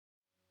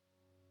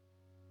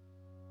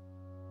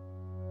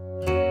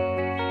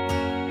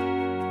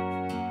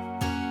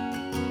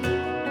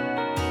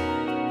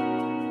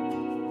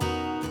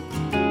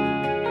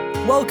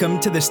Welcome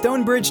to the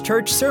Stonebridge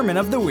Church Sermon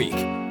of the Week.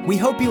 We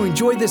hope you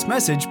enjoy this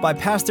message by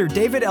Pastor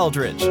David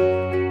Eldridge. We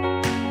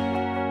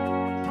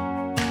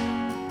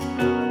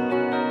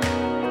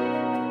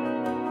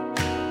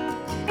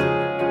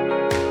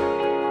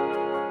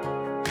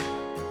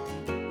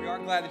are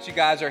glad that you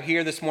guys are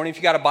here this morning. If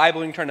you got a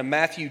Bible, you can turn to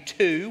Matthew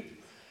 2.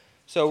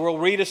 So we'll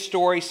read a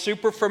story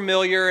super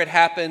familiar. It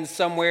happens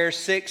somewhere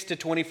 6 to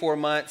 24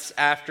 months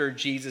after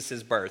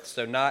Jesus' birth.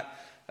 So not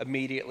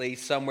immediately,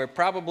 somewhere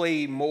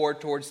probably more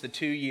towards the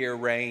 2-year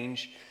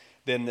range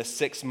than the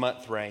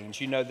 6-month range.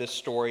 You know this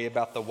story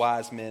about the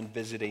wise men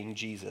visiting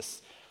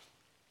Jesus.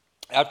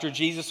 After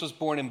Jesus was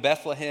born in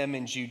Bethlehem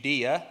in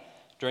Judea,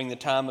 during the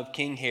time of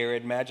King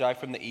Herod, Magi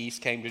from the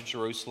east came to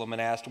Jerusalem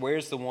and asked, "Where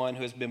is the one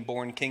who has been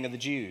born King of the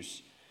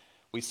Jews?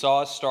 We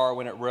saw a star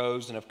when it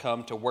rose and have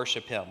come to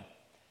worship him."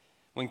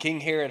 When King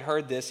Herod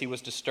heard this, he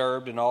was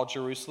disturbed, and all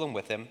Jerusalem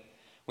with him.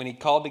 When he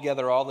called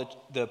together all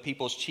the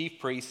people's chief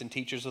priests and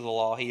teachers of the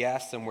law, he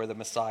asked them where the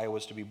Messiah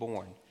was to be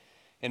born.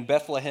 "In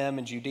Bethlehem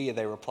in Judea,"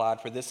 they replied,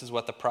 "for this is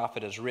what the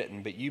prophet has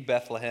written. But you,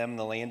 Bethlehem, in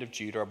the land of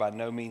Judah, are by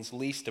no means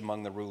least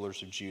among the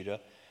rulers of Judah.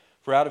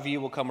 For out of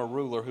you will come a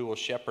ruler who will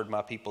shepherd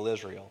my people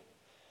Israel."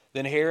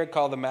 Then Herod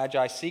called the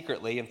Magi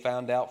secretly and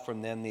found out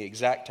from them the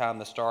exact time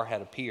the star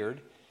had appeared.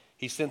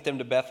 He sent them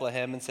to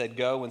Bethlehem and said,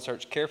 "Go and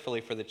search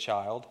carefully for the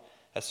child.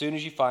 As soon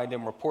as you find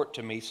him, report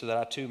to me so that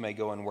I too may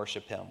go and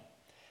worship him."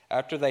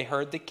 After they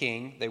heard the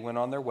king, they went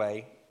on their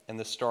way, and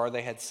the star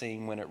they had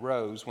seen when it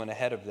rose went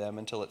ahead of them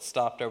until it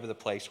stopped over the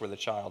place where the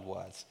child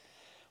was.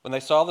 When they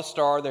saw the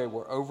star, they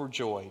were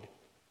overjoyed.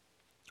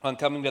 On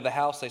coming to the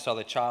house, they saw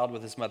the child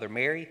with his mother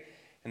Mary,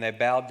 and they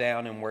bowed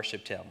down and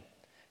worshipped him.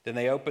 Then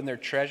they opened their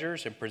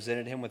treasures and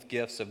presented him with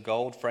gifts of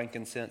gold,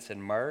 frankincense,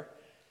 and myrrh.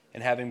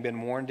 And having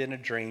been warned in a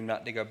dream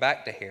not to go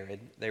back to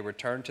Herod, they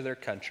returned to their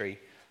country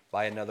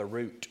by another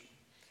route.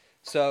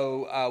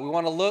 So we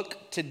want to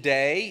look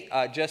today,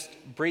 just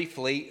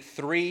briefly,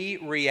 3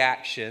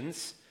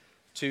 reactions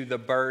to the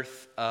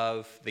birth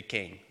of the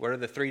king. What are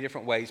the 3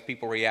 different ways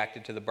people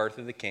reacted to the birth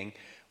of the king?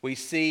 We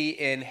see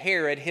in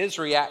Herod, his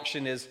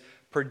reaction is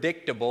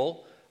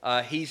predictable.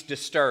 He's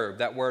disturbed.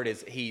 That word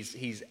is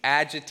he's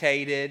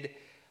agitated.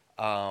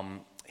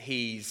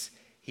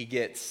 He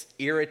gets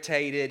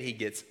irritated. He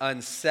gets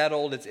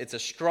unsettled. It's a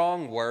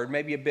strong word,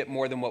 maybe a bit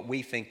more than what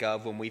we think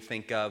of when we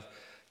think of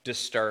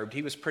disturbed.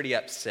 He was pretty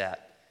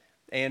upset,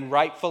 and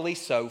rightfully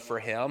so for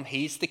him.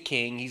 He's the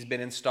king. He's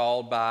been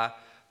installed by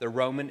the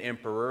Roman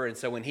emperor, and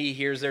so when he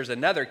hears there's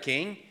another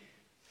king,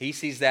 he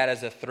sees that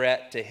as a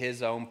threat to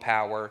his own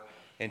power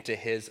and to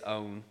his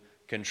own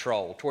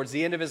control. Towards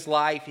the end of his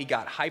life, he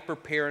got hyper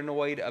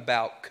paranoid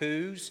about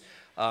coups.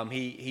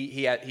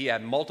 He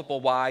had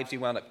multiple wives. He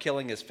wound up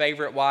killing his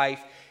favorite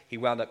wife. He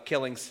wound up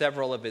killing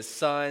several of his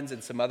sons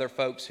and some other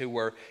folks who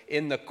were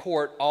in the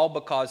court, all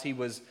because he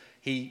was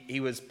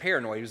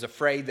paranoid. He was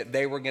afraid that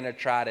they were going to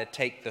try to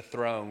take the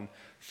throne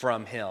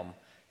from him.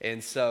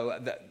 And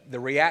so the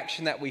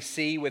reaction that we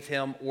see with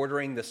him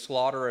ordering the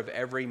slaughter of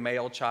every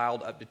male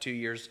child up to 2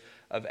 years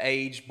of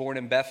age born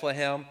in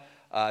Bethlehem,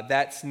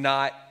 that's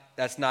not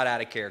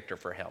out of character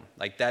for him.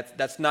 Like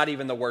that's not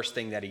even the worst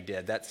thing that he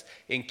did. That's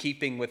in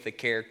keeping with the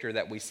character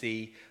that we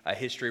see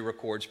history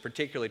records,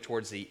 particularly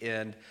towards the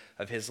end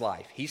of his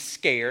life. He's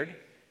scared.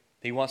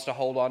 He wants to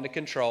hold on to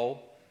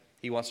control.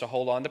 He wants to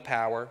hold on to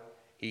power.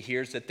 He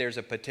hears that there's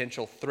a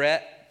potential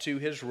threat to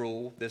his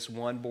rule, this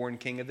one born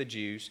king of the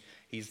Jews.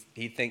 He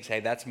thinks, hey,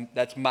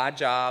 that's my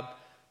job,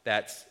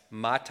 that's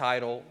my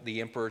title, the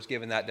emperor's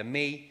given that to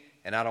me,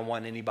 and I don't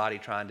want anybody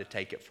trying to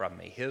take it from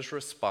me. His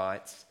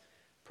response,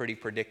 pretty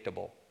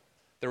predictable.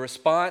 The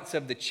response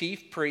of the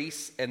chief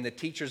priests and the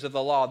teachers of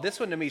the law, this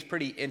one to me is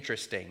pretty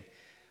interesting.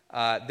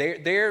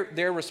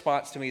 Their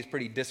response to me is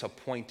pretty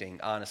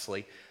disappointing,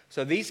 honestly.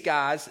 So these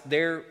guys,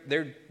 their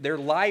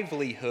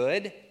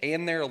livelihood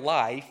and their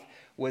life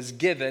was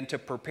given to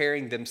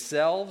preparing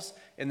themselves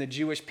and the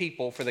Jewish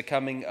people for the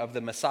coming of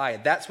the Messiah.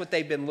 That's what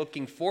they've been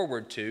looking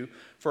forward to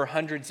for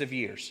hundreds of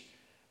years.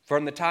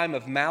 From the time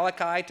of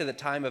Malachi to the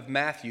time of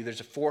Matthew, there's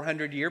a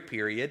 400-year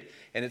period,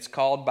 and it's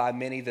called by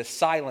many the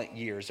silent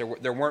years.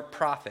 There weren't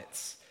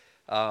prophets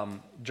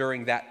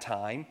during that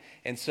time.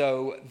 And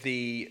so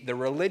the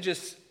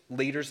religious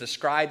leaders, the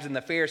scribes and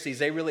the Pharisees,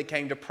 they really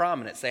came to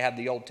prominence. They had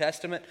the Old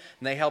Testament,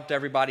 and they helped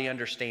everybody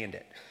understand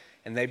it.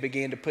 And they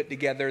began to put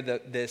together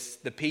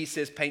the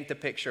pieces, paint the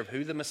picture of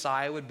who the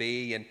Messiah would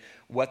be and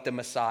what the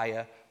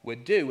Messiah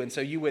would do. And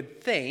so you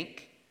would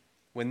think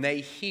when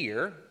they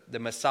hear the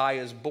Messiah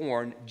is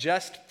born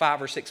just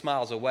 5 or 6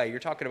 miles away, you're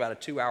talking about a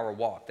 2-hour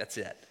walk. That's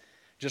it.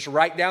 Just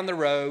right down the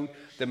road,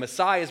 the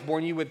Messiah is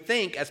born. You would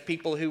think, as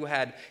people who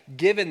had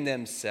given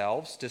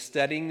themselves to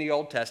studying the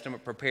Old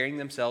Testament, preparing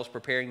themselves,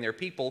 preparing their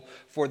people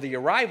for the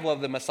arrival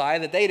of the Messiah,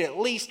 that they'd at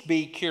least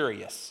be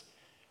curious.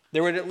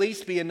 There would at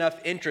least be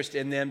enough interest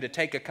in them to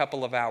take a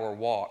couple of hour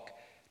walk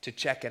to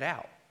check it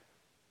out.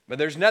 But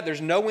there's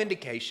no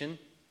indication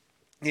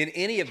in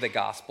any of the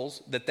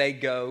Gospels that they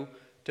go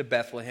to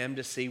Bethlehem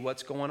to see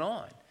what's going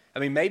on. I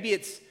mean, maybe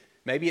it's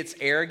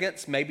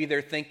arrogance. Maybe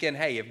they're thinking,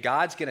 hey, if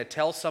God's going to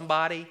tell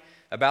somebody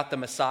about the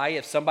Messiah.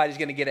 If somebody's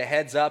going to get a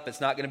heads up,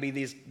 it's not going to be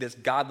this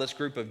godless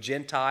group of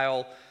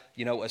Gentile,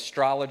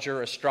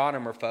 astrologer,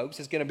 astronomer folks.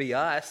 It's going to be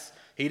us.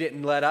 He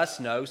didn't let us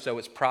know, so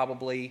it's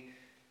probably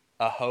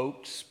a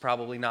hoax,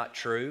 probably not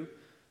true.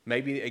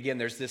 Maybe, again,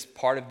 there's this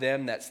part of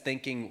them that's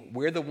thinking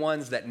we're the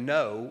ones that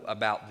know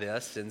about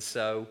this, and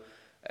so,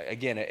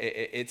 again,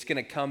 it's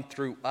going to come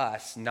through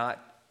us, not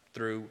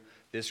through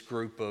this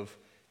group of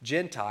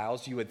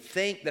Gentiles. You would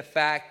think the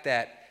fact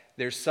that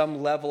there's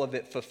some level of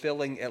it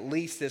fulfilling at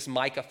least this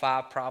Micah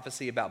 5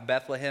 prophecy about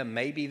Bethlehem,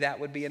 maybe that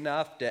would be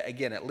enough to,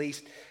 again, at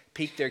least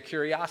pique their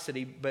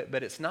curiosity,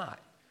 but it's not.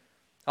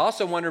 I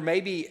also wonder,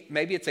 maybe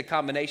it's a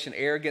combination,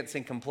 arrogance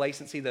and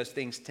complacency. Those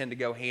things tend to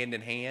go hand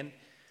in hand.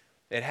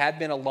 It had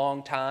been a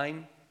long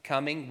time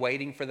coming,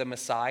 waiting for the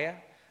Messiah.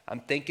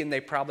 I'm thinking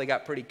they probably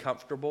got pretty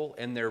comfortable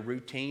in their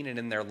routine and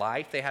in their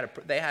life. They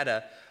had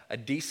a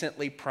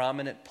decently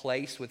prominent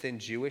place within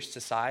Jewish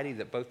society,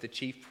 that both the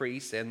chief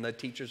priests and the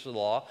teachers of the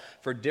law,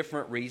 for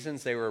different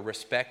reasons, they were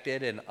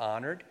respected and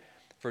honored.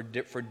 For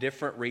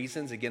different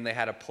reasons, again, they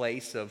had a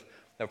place of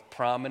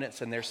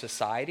prominence in their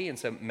society. And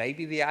so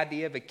maybe the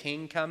idea of a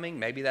king coming,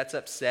 maybe that's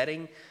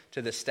upsetting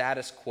to the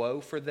status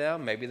quo for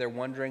them. Maybe they're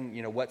wondering,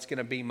 what's going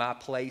to be my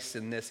place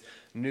in this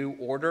new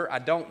order? I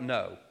don't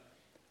know.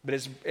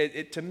 But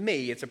to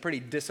me, it's a pretty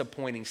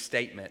disappointing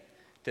statement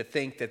to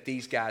think that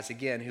these guys,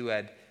 again, who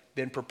had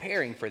been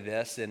preparing for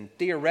this and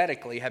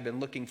theoretically have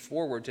been looking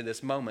forward to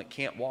this moment,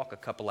 can't walk a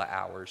couple of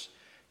hours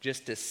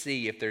just to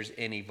see if there's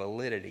any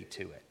validity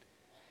to it.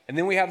 And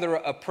then we have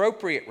the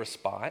appropriate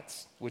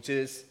response, which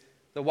is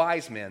the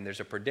wise men. There's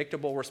a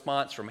predictable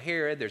response from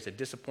Herod. There's a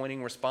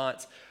disappointing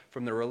response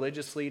from the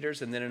religious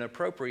leaders, and then an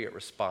appropriate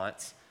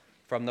response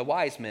from the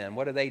wise men.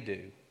 What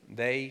do?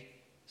 They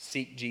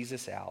seek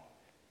Jesus out,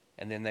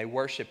 and then they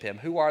worship him.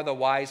 Who are the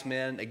wise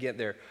men? Again,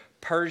 they're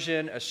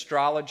Persian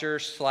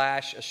astrologers /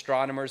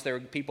 astronomers. They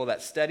were people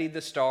that studied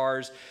the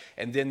stars,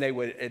 and then they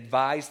would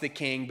advise the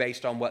king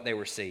based on what they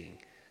were seeing.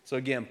 So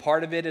again,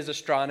 part of it is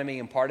astronomy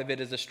and part of it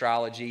is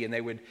astrology, and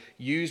they would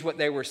use what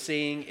they were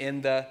seeing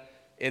in the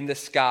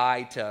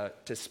sky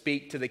to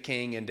speak to the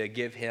king and to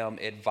give him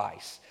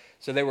advice.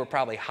 So they were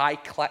probably high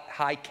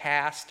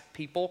caste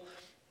people.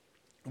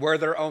 Were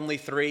there only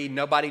 3?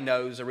 Nobody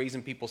knows. The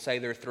reason people say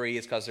there are 3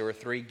 is because there were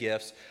 3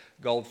 gifts: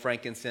 gold,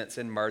 frankincense,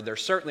 and myrrh. There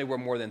certainly were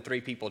more than 3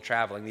 people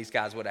traveling. These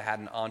guys would have had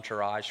an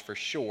entourage for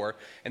sure,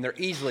 and there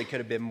easily could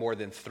have been more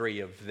than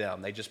 3 of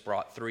them. They just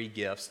brought 3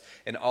 gifts,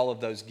 and all of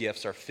those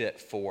gifts are fit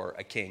for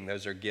a king.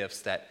 Those are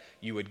gifts that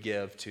you would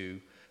give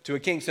to a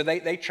king. So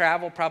they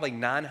traveled probably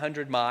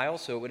 900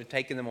 miles, so it would have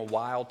taken them a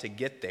while to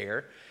get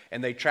there.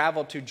 And they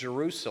traveled to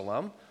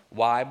Jerusalem.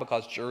 Why?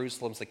 Because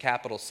Jerusalem's the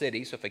capital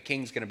city, so if a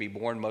king's going to be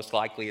born, most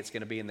likely it's going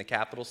to be in the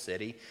capital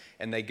city.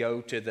 And they go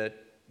to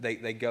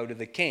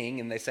the king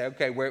and they say,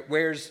 okay,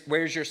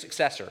 where's your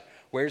successor?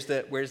 Where's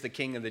the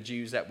king of the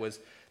Jews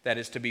that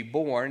is to be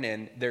born?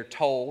 And they're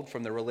told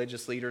from the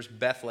religious leaders,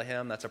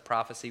 Bethlehem. That's a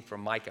prophecy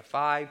from Micah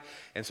 5.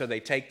 And so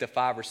they take the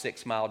 5 or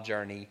 6 mile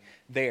journey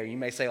there. You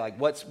may say, like,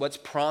 what's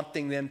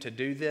prompting them to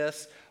do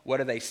this? What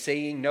are they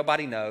seeing?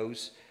 Nobody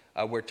knows.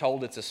 We're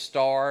told it's a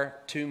star.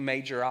 2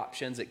 major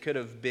options. It could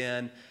have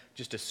been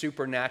just a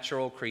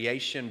supernatural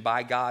creation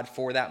by God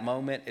for that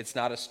moment. It's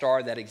not a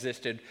star that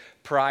existed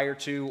prior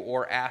to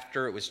or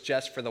after. It was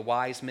just for the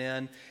wise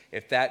men.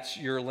 If that's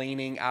your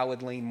leaning, I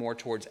would lean more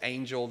towards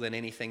angel than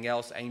anything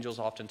else. Angels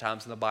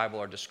oftentimes in the Bible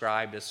are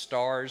described as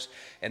stars.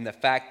 And the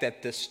fact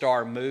that this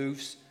star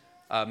moves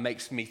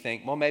makes me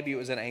think, well, maybe it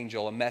was an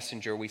angel, a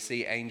messenger. We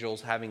see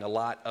angels having a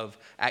lot of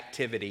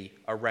activity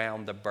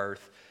around the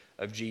birth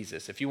of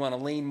Jesus. If you want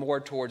to lean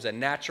more towards a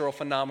natural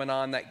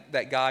phenomenon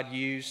that God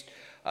used,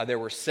 there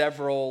were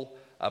several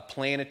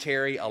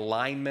planetary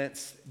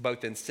alignments,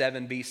 both in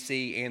 7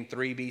 BC and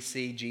 3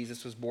 BC.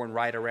 Jesus was born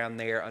right around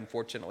there.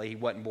 Unfortunately, he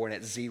wasn't born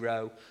at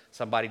 0.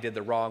 Somebody did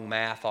the wrong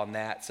math on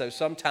that. So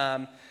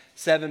sometime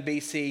 7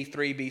 BC,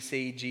 3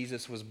 BC,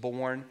 Jesus was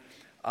born.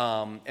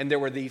 And there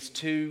were these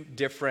 2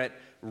 different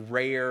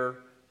rare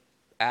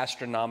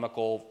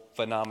astronomical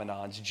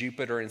phenomenons.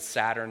 Jupiter and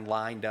Saturn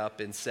lined up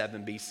in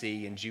 7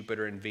 BC, and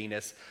Jupiter and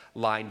Venus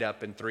lined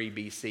up in 3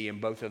 BC, and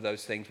both of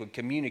those things would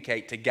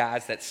communicate to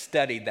guys that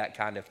studied that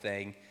kind of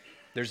thing,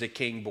 there's a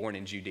king born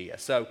in Judea.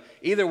 So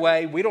either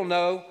way, we don't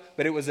know,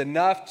 but it was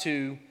enough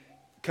to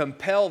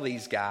compel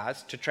these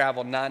guys to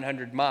travel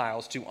 900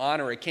 miles to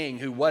honor a king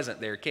who wasn't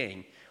their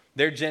king.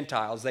 They're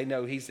Gentiles. They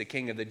know he's the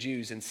king of the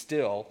Jews, and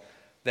still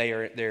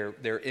they're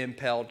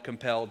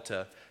compelled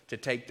to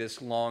take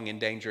this long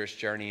and dangerous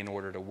journey in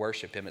order to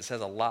worship him. It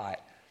says a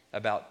lot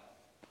about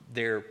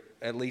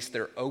at least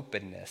their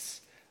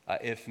openness,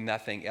 if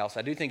nothing else.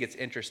 I do think it's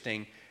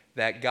interesting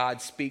that God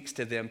speaks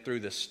to them through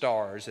the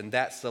stars, and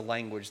that's the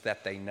language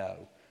that they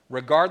know.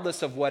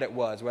 Regardless of what it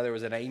was, whether it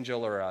was an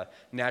angel or a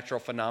natural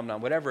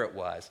phenomenon, whatever it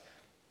was,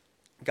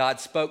 God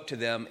spoke to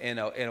them in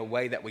a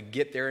way that would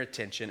get their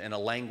attention in a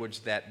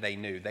language that they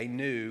knew. They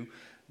knew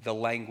the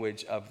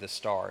language of the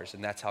stars,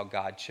 and that's how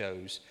God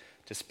chose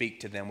to speak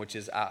to them, which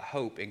is, I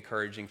hope,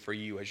 encouraging for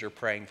you as you're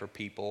praying for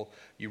people.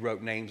 You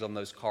wrote names on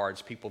those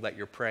cards, people that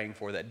you're praying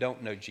for that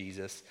don't know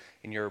Jesus,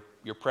 and you're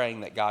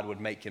praying that God would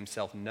make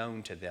himself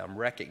known to them.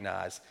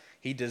 Recognize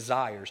he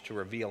desires to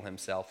reveal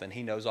himself, and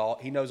he knows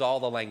all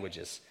the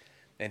languages,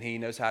 and he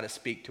knows how to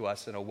speak to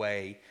us in a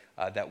way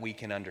that we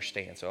can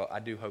understand. So I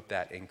do hope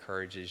that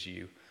encourages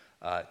you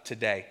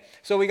today.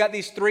 So we got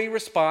these three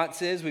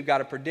responses. We've got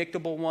a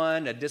predictable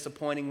one, a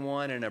disappointing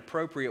one, and an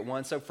appropriate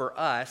one. So for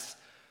us,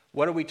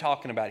 what are we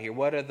talking about here?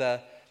 What are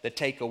the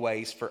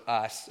takeaways for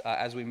us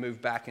as we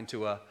move back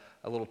into a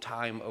little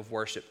time of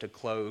worship to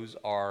close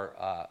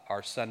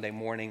our Sunday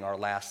morning, our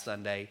last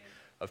Sunday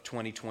of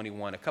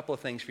 2021? A couple of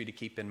things for you to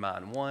keep in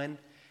mind. One,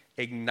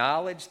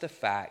 acknowledge the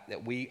fact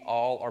that we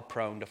all are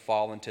prone to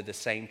fall into the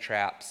same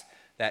traps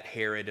that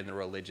Herod and the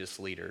religious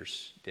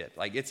leaders did.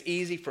 Like, it's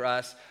easy for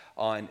us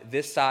on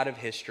this side of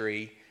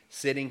history,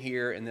 sitting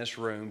here in this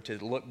room,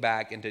 to look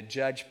back and to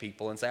judge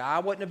people and say, I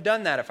wouldn't have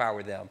done that if I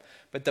were them.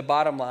 But the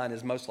bottom line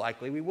is most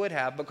likely we would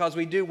have, because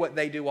we do what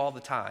they do all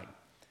the time.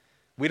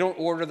 We don't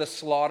order the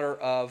slaughter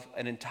of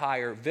an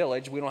entire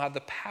village. We don't have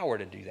the power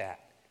to do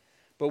that.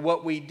 But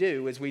what we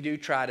do is we do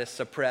try to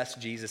suppress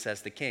Jesus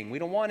as the king. We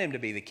don't want him to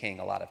be the king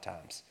a lot of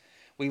times.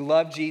 We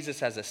love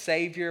Jesus as a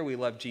savior. We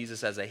love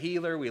Jesus as a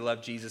healer. We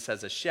love Jesus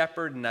as a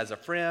shepherd and as a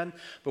friend.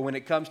 But when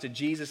it comes to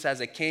Jesus as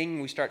a king,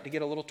 we start to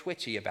get a little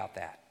twitchy about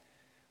that.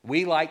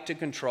 We like to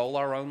control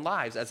our own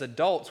lives. As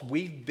adults,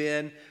 we've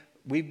been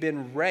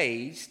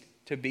raised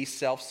to be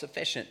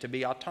self-sufficient, to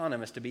be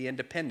autonomous, to be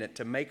independent,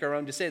 to make our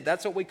own decisions.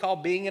 That's what we call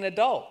being an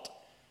adult.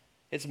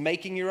 It's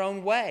making your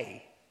own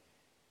way.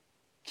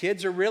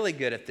 Kids are really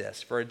good at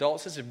this. For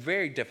adults, it's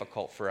very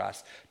difficult for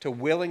us to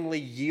willingly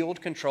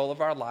yield control of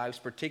our lives,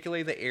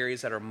 particularly the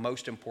areas that are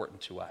most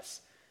important to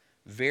us.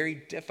 Very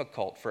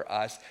difficult for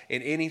us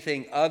in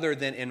anything other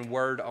than in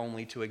word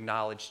only to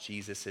acknowledge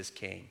Jesus as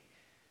king.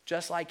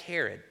 Just like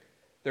Herod,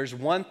 there's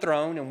one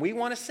throne and we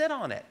want to sit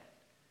on it.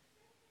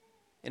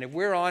 And if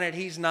we're on it,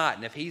 he's not.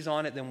 And if he's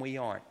on it, then we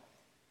aren't.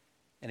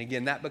 And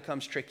again, that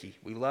becomes tricky.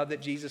 We love that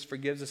Jesus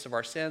forgives us of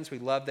our sins. We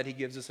love that he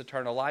gives us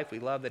eternal life. We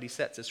love that he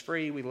sets us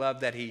free. We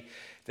love that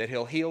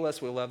he'll heal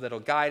us. We love that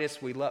he'll guide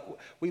us. We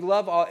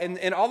love all,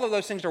 and all of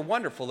those things are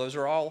wonderful. Those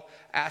are all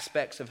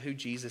aspects of who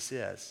Jesus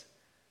is.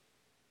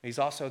 He's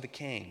also the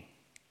king.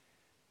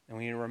 And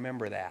we need to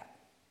remember that.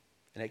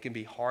 And it can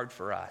be hard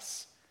for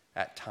us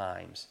at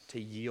times to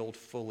yield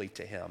fully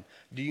to him.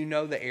 Do you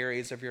know the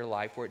areas of your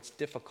life where it's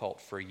difficult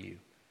for you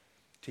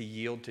to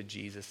yield to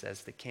Jesus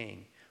as the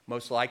king?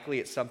 Most likely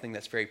it's something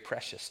that's very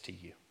precious to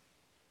you.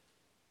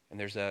 And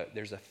there's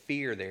a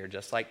fear there,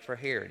 just like for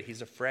Herod.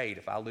 He's afraid,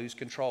 if I lose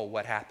control,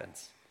 what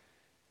happens?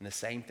 And the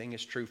same thing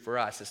is true for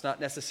us. It's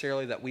not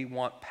necessarily that we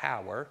want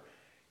power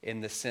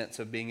in the sense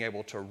of being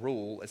able to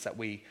rule. It's that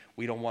we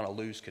don't want to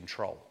lose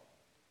control.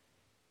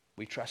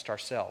 We trust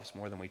ourselves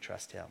more than we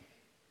trust him.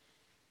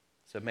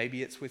 So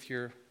maybe it's with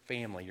your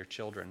family, your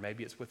children.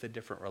 Maybe it's with a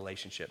different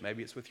relationship.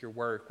 Maybe it's with your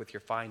work, with your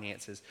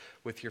finances,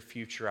 with your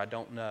future. I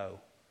don't know.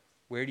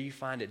 Where do you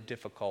find it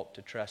difficult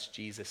to trust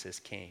Jesus as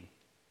king?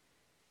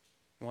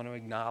 I want to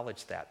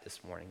acknowledge that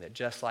this morning, that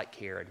just like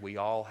Herod, we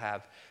all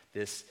have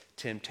this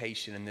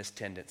temptation and this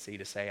tendency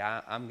to say,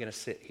 I'm going to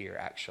sit here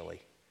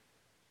actually.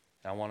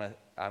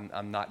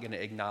 I'm not going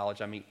to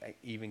acknowledge, I'm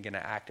even going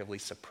to actively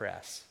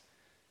suppress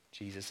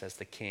Jesus as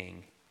the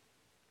king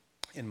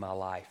in my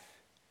life.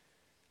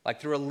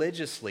 Like the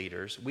religious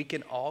leaders, we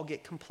can all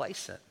get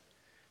complacent.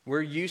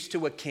 We're used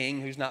to a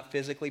king who's not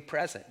physically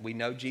present. We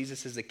know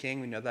Jesus is the king.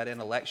 We know that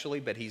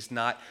intellectually, but he's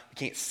not. We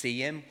can't see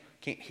him,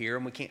 can't hear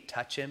him, we can't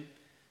touch him.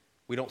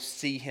 We don't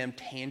see him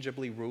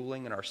tangibly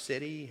ruling in our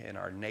city, in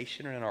our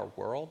nation, or in our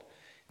world.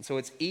 And so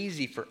it's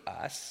easy for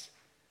us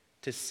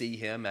to see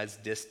him as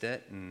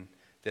distant, and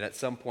then at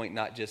some point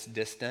not just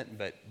distant,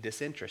 but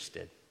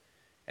disinterested.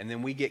 And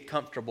then we get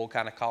comfortable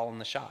kind of calling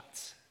the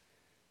shots.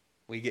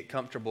 We get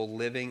comfortable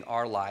living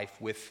our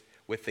life with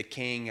the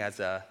king as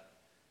a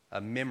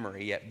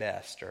memory at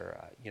best, or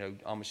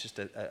almost just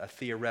a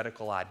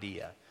theoretical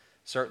idea.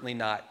 Certainly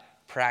not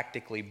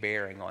practically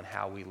bearing on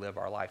how we live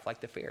our life.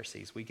 Like the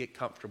Pharisees, we get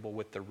comfortable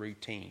with the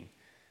routine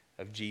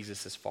of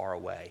Jesus is far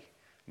away,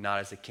 not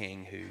as a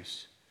king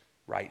who's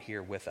right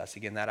here with us.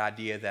 Again, that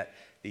idea that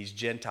these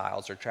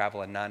Gentiles are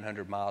traveling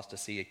 900 miles to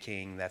see a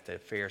king that the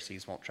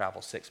Pharisees won't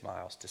travel 6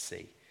 miles to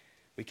see.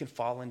 We can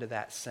fall into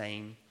that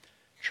same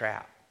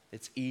trap.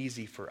 It's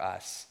easy for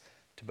us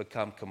to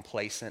become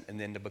complacent and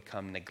then to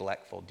become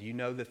neglectful. Do you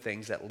know the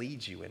things that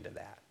lead you into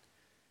that?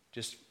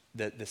 Just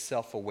the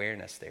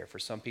self-awareness there. For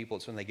some people,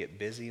 it's when they get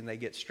busy and they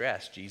get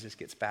stressed. Jesus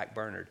gets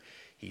backburnered.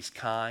 He's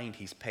kind,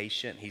 he's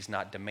patient, he's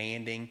not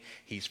demanding,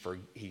 he's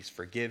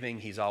forgiving,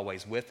 he's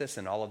always with us,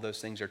 and all of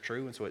those things are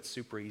true, and so it's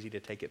super easy to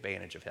take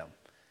advantage of him.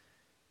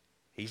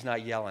 He's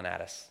not yelling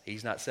at us.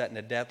 He's not setting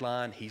a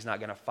deadline. He's not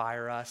going to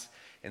fire us.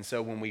 And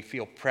so when we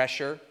feel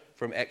pressure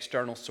from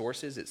external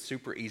sources, it's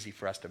super easy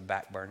for us to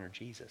backburner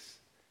Jesus,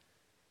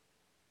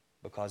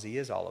 because he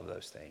is all of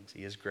those things.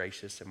 He is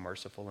gracious and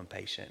merciful and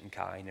patient and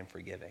kind and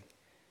forgiving.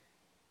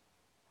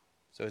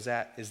 So is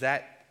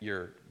that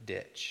your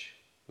ditch?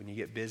 When you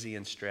get busy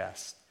and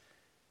stressed,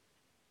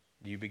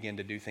 you begin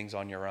to do things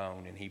on your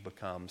own and he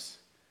becomes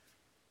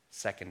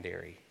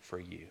secondary for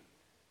you.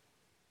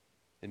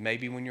 And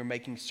maybe when you're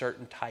making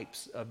certain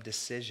types of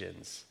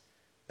decisions,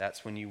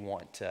 that's when you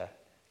want to,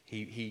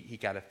 he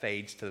kind of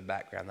fades to the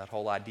background. That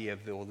whole idea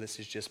of, well, this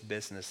is just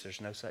business. There's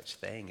no such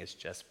thing as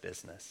just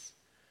business.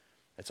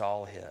 It's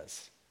all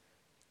his.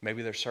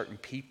 Maybe there's certain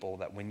people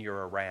that when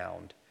you're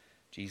around,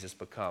 Jesus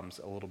becomes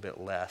a little bit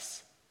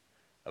less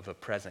of a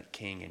present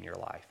king in your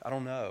life. I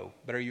don't know,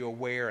 but are you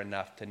aware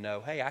enough to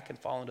know, hey, I can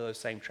fall into those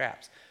same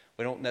traps?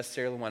 We don't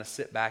necessarily want to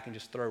sit back and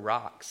just throw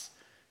rocks.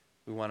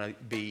 We want to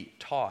be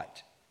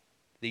taught.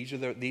 These are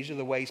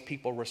the ways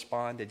people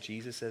respond to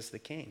Jesus as the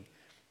king.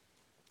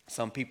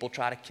 Some people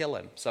try to kill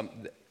him,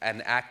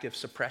 an active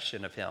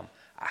suppression of him.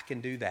 I can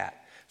do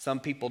that. Some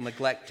people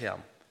neglect him.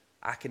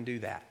 I can do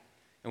that.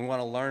 And we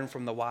want to learn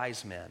from the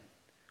wise men.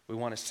 We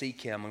want to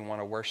seek him. We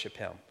want to worship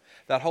him.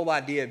 That whole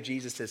idea of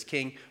Jesus as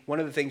king, one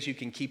of the things you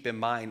can keep in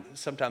mind,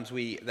 sometimes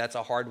that's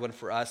a hard one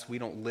for us. We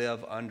don't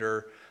live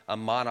under a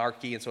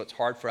monarchy, and so it's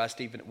hard for us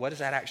to even, what does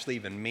that actually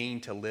even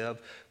mean to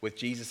live with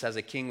Jesus as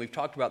a king? We've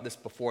talked about this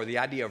before, the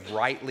idea of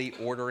rightly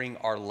ordering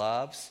our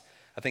loves.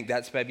 I think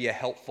that's maybe a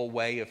helpful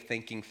way of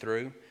thinking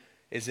through.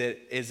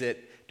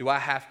 Do I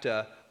have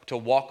to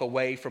walk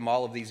away from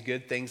all of these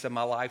good things in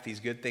my life,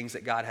 these good things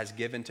that God has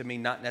given to me?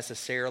 Not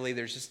necessarily.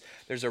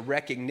 There's a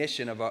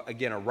recognition of,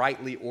 a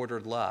rightly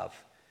ordered love.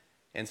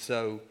 And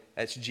so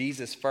that's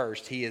Jesus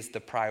first. He is the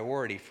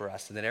priority for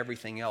us, and then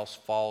everything else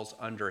falls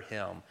under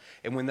him.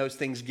 And when those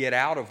things get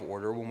out of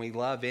order, when we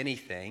love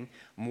anything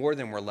more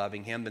than we're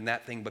loving him, then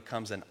that thing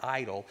becomes an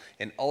idol,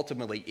 and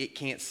ultimately it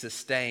can't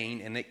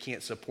sustain and it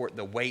can't support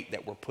the weight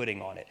that we're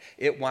putting on it.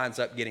 It winds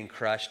up getting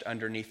crushed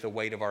underneath the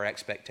weight of our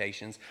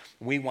expectations.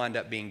 We wind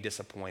up being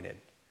disappointed.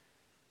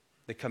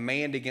 The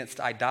command against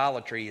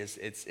idolatry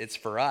it's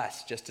for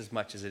us just as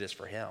much as it is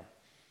for him.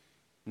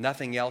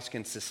 Nothing else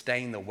can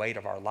sustain the weight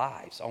of our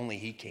lives. Only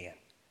he can.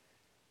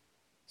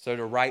 So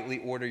to rightly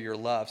order your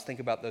loves,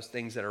 think about those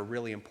things that are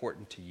really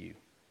important to you.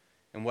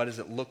 And what does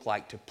it look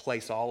like to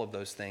place all of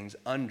those things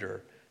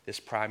under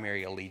this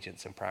primary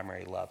allegiance and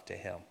primary love to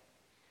him?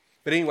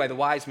 But anyway, the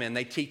wise men,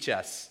 they teach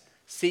us,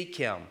 seek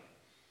him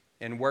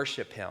and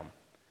worship him.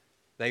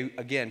 They,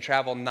 again,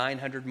 travel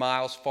 900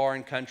 miles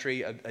foreign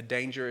country, a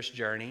dangerous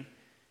journey,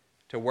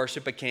 to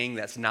worship a king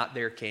that's not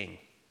their king.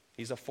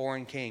 He's a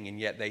foreign king, and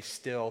yet they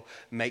still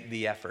make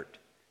the effort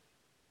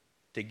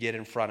to get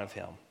in front of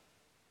him.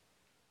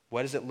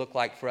 What does it look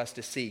like for us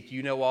to seek?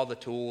 You know all the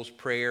tools,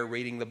 prayer,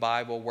 reading the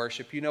Bible,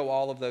 worship. You know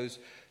all of those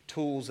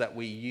tools that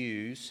we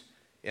use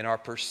in our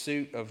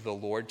pursuit of the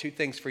Lord. Two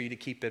things for you to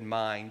keep in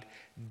mind: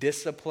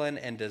 discipline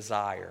and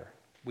desire.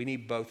 We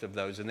need both of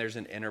those, and there's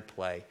an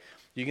interplay.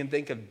 You can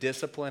think of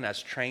discipline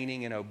as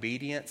training and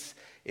obedience.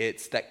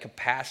 It's that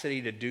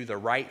capacity to do the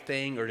right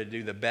thing or to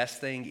do the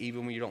best thing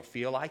even when you don't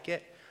feel like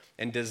it.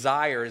 And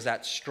desire is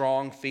that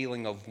strong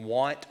feeling of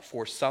want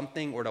for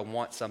something or to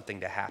want something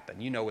to happen.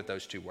 You know what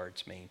those two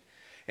words mean.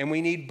 And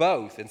we need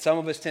both. And some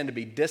of us tend to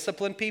be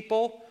disciplined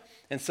people,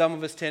 and some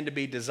of us tend to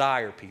be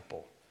desire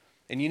people.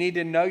 And you need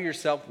to know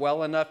yourself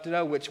well enough to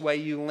know which way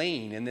you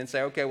lean, and then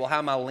say, okay, well, how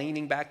am I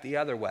leaning back the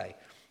other way?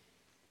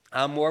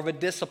 I'm more of a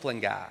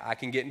disciplined guy. I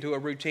can get into a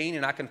routine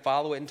and I can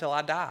follow it until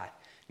I die.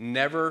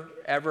 Never,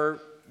 ever,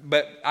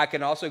 but I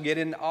can also get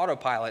in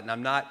autopilot and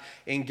I'm not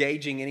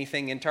engaging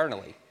anything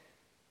internally.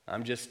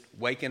 I'm just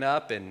waking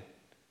up and,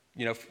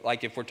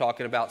 like if we're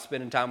talking about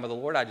spending time with the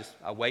Lord,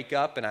 I wake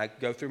up and I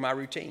go through my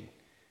routine.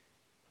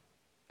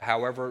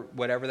 However,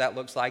 whatever that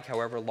looks like,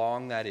 however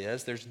long that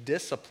is, there's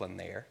discipline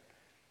there,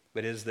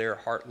 but is there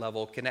heart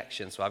level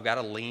connection? So I've got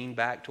to lean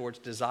back towards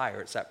desire.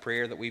 It's that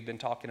prayer that we've been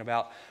talking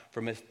about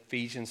from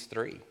Ephesians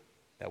 3,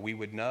 that we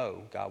would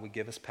know, God would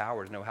give us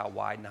power to know how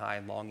wide and high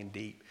and long and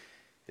deep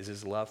is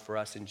his love for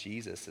us in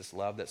Jesus, this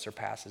love that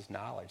surpasses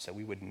knowledge, that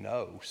we would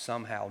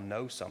somehow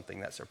know something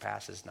that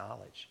surpasses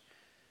knowledge.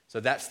 So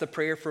that's the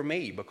prayer for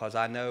me, because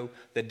I know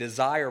the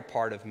desire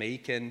part of me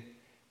can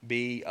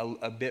be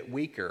a bit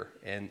weaker,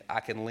 and I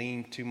can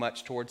lean too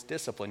much towards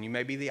discipline. You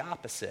may be the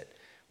opposite.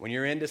 When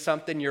you're into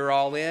something, you're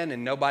all in,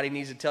 and nobody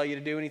needs to tell you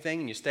to do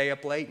anything, and you stay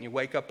up late, and you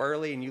wake up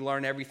early, and you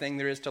learn everything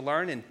there is to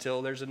learn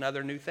until there's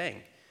another new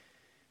thing.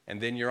 And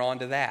then you're on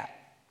to that.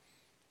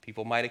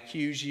 People might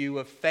accuse you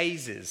of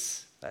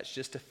phases. That's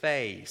just a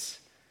phase.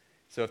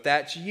 So if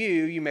that's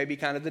you, you may be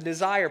kind of the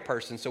desire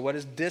person. So what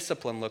does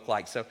discipline look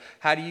like? So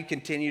how do you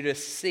continue to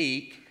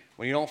seek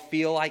when you don't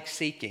feel like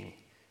seeking?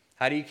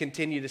 How do you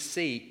continue to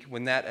seek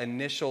when that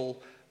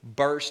initial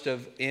burst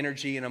of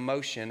energy and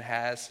emotion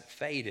has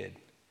faded?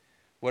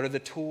 What are the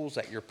tools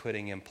that you're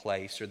putting in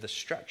place or the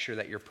structure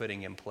that you're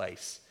putting in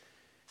place?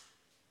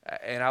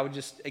 And I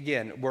would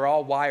again, we're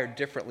all wired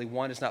differently.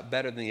 One is not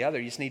better than the other.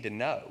 You just need to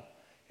know.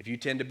 If you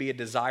tend to be a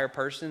desire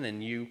person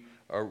and you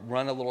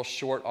run a little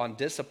short on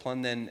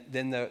discipline,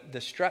 then the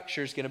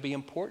structure is going to be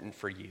important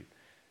for you.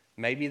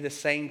 Maybe the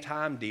same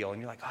time deal, and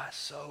you're like, it's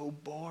so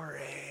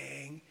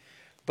boring.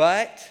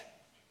 But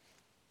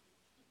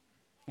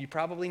you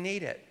probably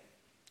need it.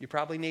 You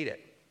probably need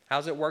it.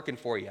 How's it working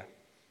for you?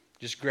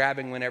 Just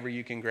grabbing whenever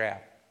you can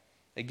grab.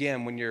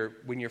 Again, when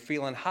you're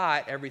feeling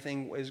hot,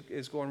 everything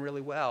is going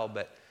really well.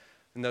 But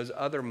in those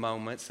other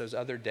moments, those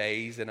other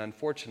days, and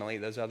unfortunately,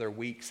 those other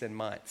weeks and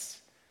months,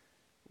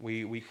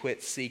 we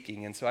quit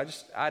seeking. And so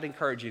I'd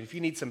encourage you, if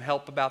you need some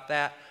help about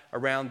that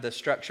around the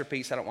structure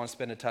piece, I don't want to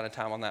spend a ton of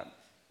time on that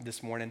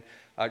this morning.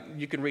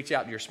 You can reach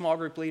out to your small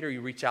group leader,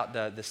 you reach out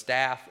to the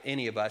staff.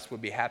 Any of us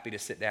would be happy to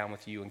sit down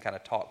with you and kind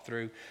of talk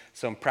through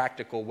some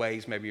practical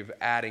ways maybe of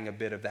adding a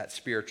bit of that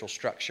spiritual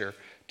structure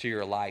to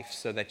your life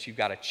so that you've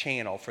got a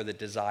channel for the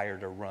desire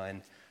to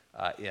run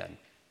in.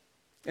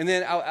 And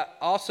then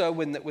also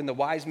when the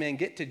wise men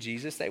get to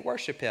Jesus, they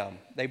worship him.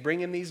 They bring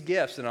him these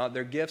gifts, and all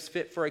their gifts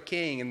fit for a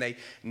king, and they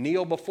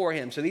kneel before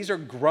him. So these are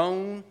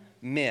grown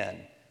men,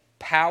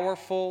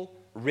 powerful,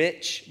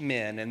 rich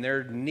men, and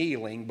they're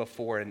kneeling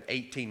before an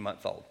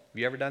 18-month-old. Have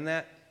you ever done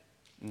that?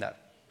 No,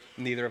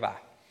 neither have I.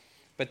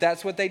 But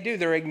that's what they do.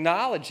 They're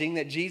acknowledging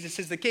that Jesus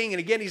is the king. And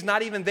again, he's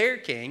not even their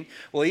king.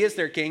 Well, he is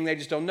their king. They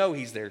just don't know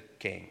he's their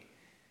king.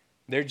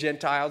 They're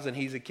Gentiles, and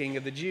he's the king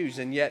of the Jews.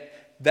 And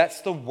yet,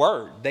 that's the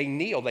word. They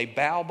kneel. They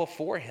bow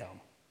before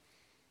him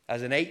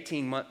as an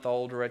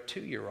 18-month-old or a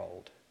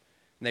 2-year-old.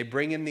 And they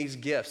bring him these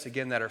gifts,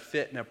 again, that are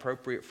fit and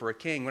appropriate for a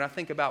king. When I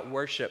think about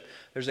worship,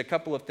 there's a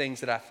couple of things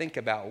that I think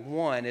about.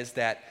 One is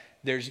that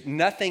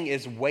nothing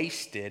is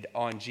wasted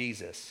on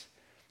Jesus.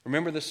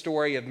 Remember the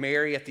story of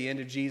Mary at the end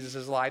of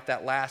Jesus' life?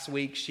 That last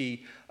week,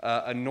 she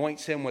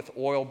anoints him with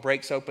oil,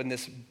 breaks open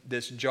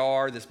this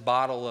jar, this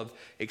bottle of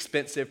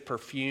expensive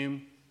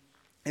perfume.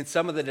 And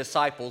some of the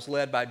disciples,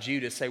 led by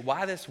Judas, say,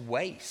 "Why this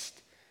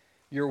waste?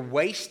 You're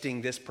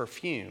wasting this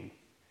perfume.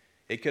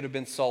 It could have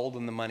been sold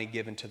and the money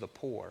given to the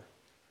poor."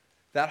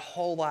 That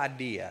whole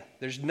idea,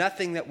 there's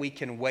nothing that we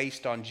can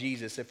waste on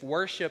Jesus. If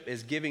worship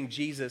is giving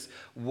Jesus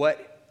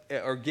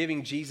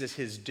giving Jesus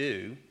his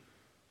due,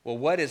 well,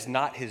 what is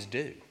not his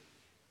due?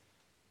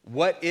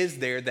 What is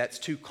there that's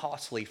too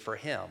costly for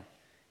him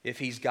if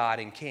he's God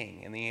and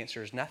King? And the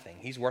answer is nothing.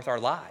 He's worth our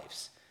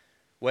lives.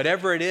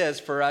 Whatever it is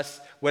for us,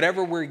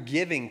 whatever we're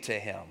giving to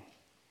him,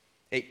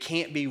 it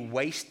can't be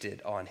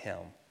wasted on him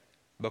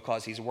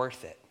because he's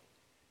worth it.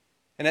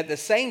 And at the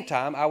same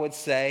time, I would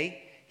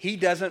say he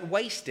doesn't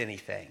waste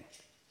anything.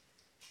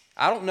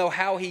 I don't know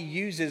how he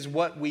uses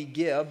what we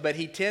give, but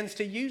he tends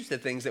to use the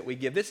things that we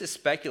give. This is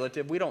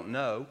speculative. We don't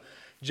know.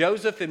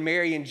 Joseph and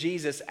Mary and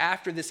Jesus,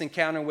 after this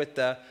encounter with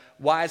the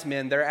wise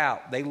men, they're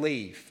out. They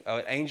leave.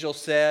 An angel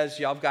says,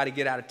 y'all have got to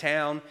get out of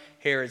town.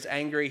 Herod's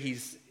angry.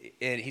 He's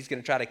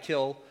going to try to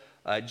kill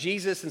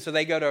Jesus. And so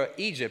they go to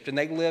Egypt, and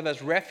they live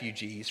as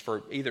refugees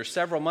for either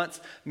several months.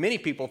 Many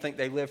people think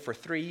they lived for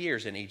 3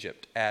 years in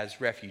Egypt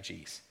as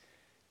refugees.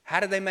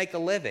 How did they make a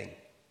living?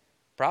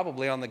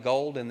 Probably on the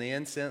gold and the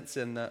incense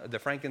and the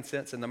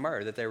frankincense and the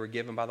myrrh that they were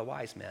given by the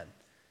wise men.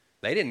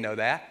 They didn't know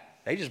that.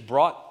 They just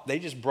brought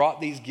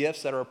these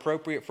gifts that are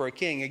appropriate for a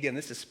king. Again,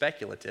 this is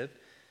speculative,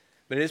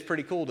 but it is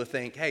pretty cool to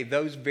think, hey,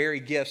 those very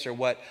gifts are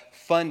what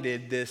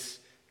funded this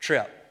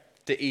trip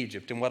to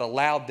Egypt and what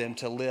allowed them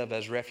to live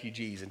as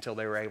refugees until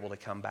they were able to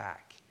come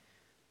back.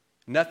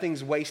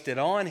 Nothing's wasted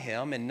on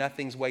him and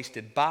nothing's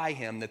wasted by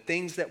him. The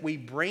things that we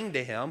bring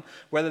to him,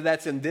 whether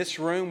that's in this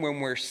room when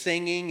we're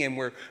singing and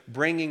we're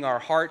bringing our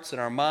hearts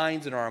and our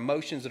minds and our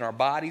emotions and our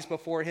bodies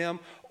before him,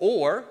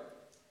 or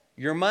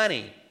your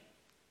money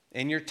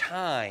and your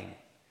time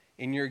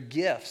and your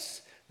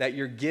gifts that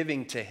you're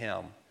giving to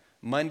him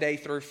Monday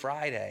through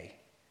Friday.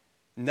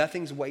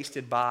 Nothing's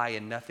wasted by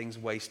and nothing's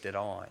wasted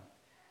on.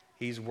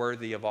 He's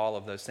worthy of all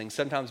of those things.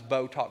 Sometimes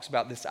Bo talks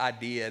about this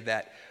idea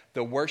that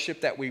the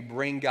worship that we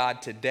bring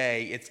God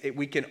today,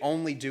 we can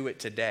only do it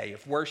today.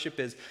 If worship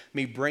is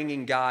me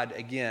bringing God,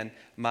 again,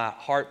 my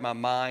heart, my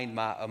mind,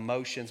 my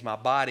emotions, my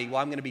body, well,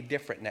 I'm going to be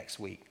different next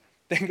week.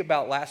 Think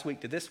about last week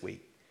to this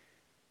week.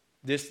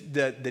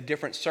 The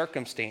different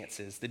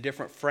circumstances, the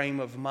different frame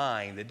of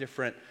mind, the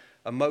different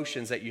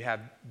emotions that you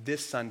have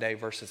this Sunday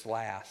versus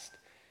last.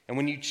 And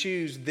when you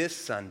choose this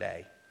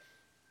Sunday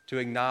to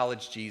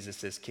acknowledge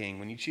Jesus as King,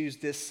 when you choose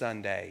this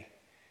Sunday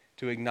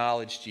to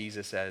acknowledge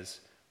Jesus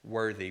as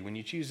worthy, when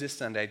you choose this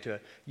Sunday to,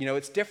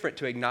 it's different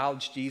to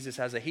acknowledge Jesus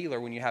as a healer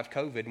when you have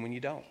COVID and when you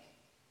don't.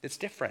 It's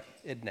different,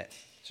 isn't it?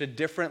 It's a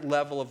different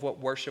level of what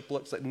worship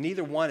looks like.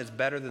 Neither one is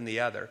better than the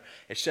other.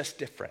 It's just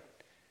different.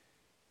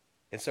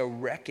 And so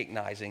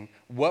recognizing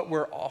what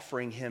we're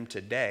offering him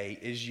today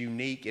is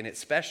unique and it's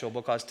special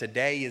because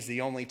today is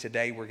the only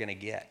today we're going to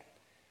get.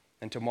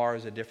 And tomorrow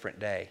is a different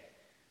day.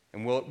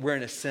 And we're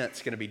in a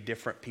sense going to be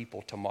different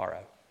people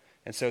tomorrow.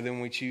 And so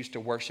then we choose to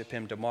worship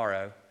him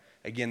tomorrow.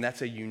 Again,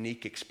 that's a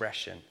unique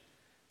expression.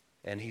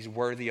 And he's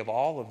worthy of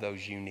all of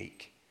those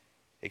unique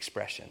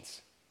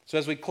expressions. So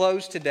as we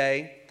close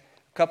today,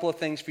 a couple of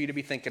things for you to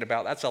be thinking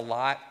about. That's a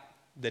lot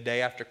the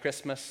day after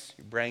Christmas.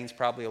 Your brain's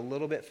probably a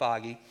little bit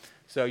foggy.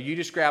 So you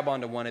just grab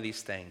onto one of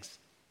these things.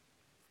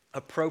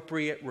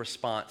 Appropriate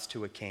response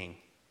to a king.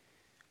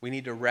 We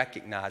need to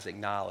recognize,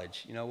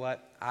 acknowledge, you know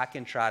what? I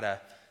can try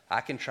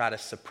to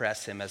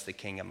suppress him as the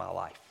king of my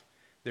life.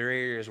 There are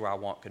areas where I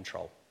want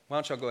control. Why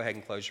don't y'all go ahead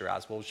and close your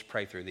eyes? We'll just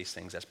pray through these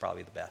things. That's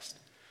probably the best.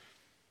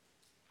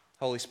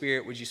 Holy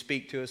Spirit, would you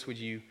speak to us? Would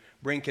you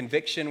bring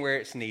conviction where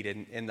it's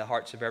needed in the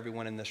hearts of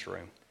everyone in this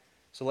room?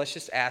 So let's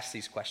just ask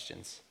these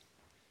questions.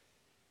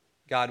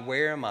 God,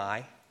 where am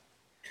I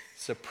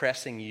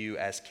suppressing you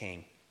as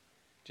king?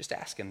 Just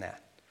ask him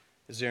that.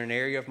 Is there an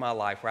area of my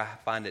life where I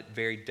find it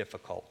very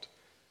difficult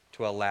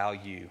to allow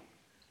you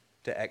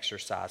to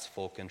exercise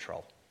full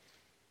control?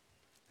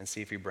 And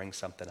see if he brings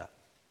something up.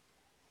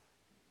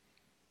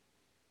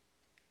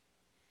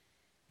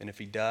 And if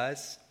he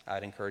does,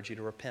 I'd encourage you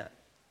to repent.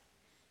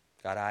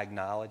 God, I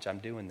acknowledge I'm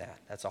doing that.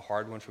 That's a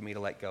hard one for me to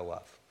let go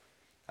of.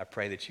 I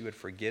pray that you would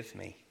forgive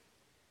me.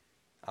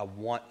 I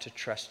want to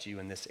trust you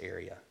in this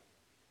area.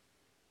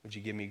 Would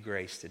you give me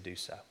grace to do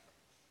so?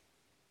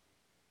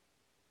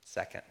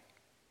 Second,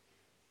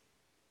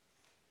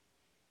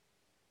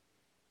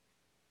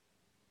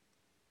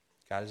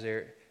 God,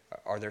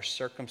 are there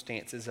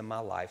circumstances in my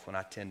life when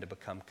I tend to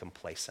become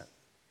complacent,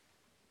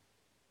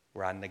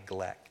 where I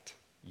neglect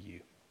you?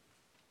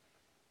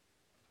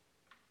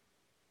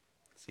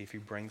 See if he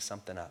brings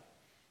something up.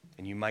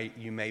 And you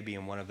may be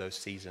in one of those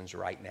seasons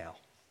right now.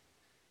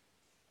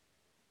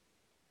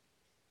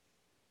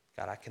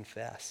 God, I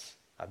confess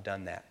I've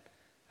done that.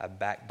 I've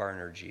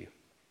backburnered you.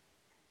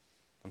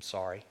 I'm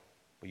sorry.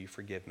 Will you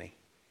forgive me?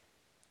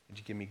 Would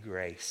you give me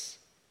grace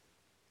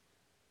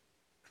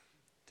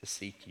to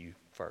seek you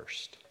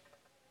first?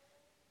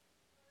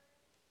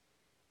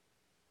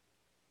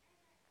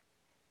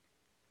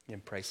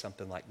 And pray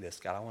something like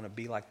this. God, I want to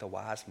be like the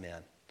wise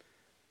men.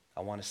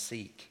 I want to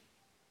seek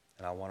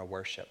and I want to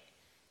worship.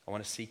 I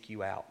want to seek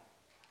you out.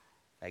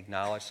 I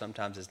acknowledge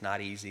sometimes it's not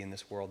easy in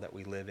this world that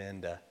we live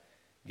in to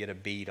get a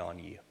bead on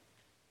you.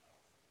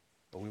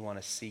 But we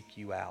want to seek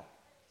you out.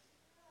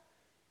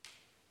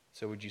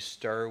 So would you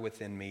stir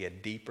within me a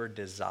deeper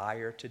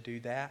desire to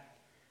do that?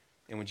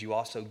 And would you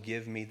also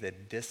give me the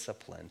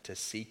discipline to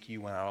seek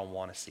you when I don't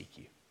want to seek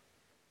you?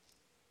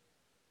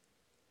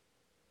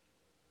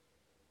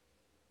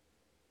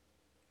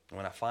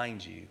 When I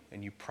find you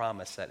and you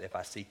promise that if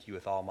I seek you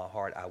with all my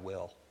heart, I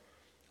will.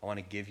 I want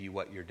to give you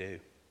what you're due.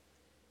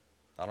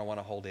 I don't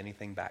want to hold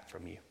anything back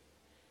from you.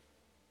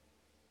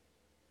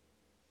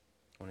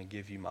 I want to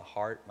give you my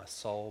heart, my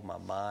soul, my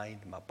mind,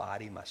 my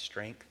body, my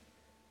strength.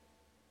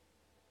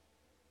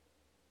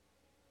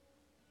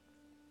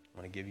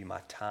 I want to give you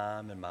my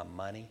time and my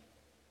money.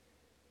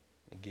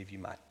 I want to give you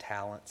my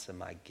talents and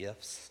my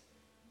gifts.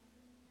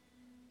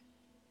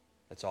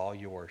 It's all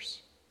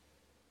yours.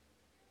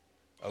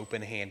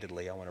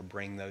 Open-handedly, I want to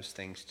bring those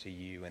things to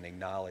you and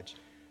acknowledge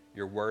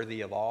you're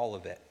worthy of all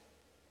of it.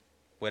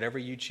 Whatever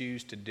you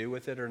choose to do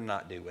with it or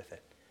not do with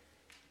it,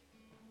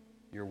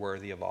 you're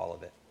worthy of all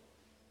of it.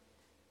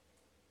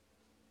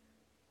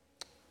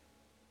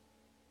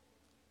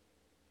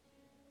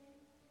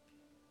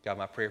 God,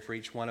 my prayer for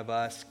each one of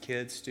us,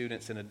 kids,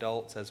 students, and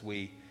adults, as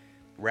we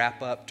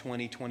wrap up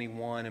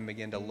 2021 and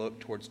begin to look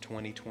towards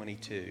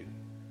 2022,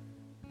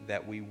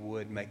 that we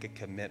would make a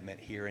commitment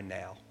here and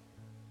now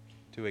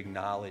to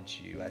acknowledge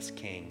you as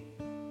King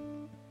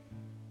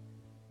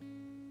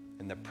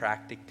in the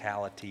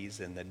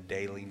practicalities and the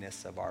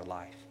dailiness of our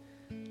life,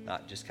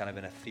 not just kind of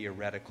in a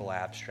theoretical,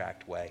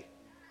 abstract way,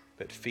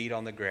 but feet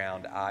on the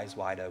ground, eyes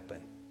wide open,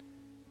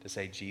 to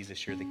say,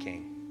 Jesus, you're the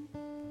King.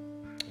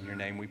 In your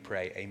name we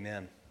pray,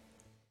 amen.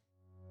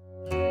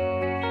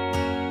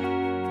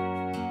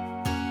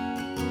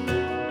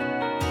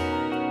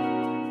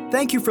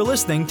 Thank you for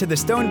listening to the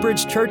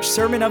Stonebridge Church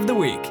Sermon of the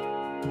Week.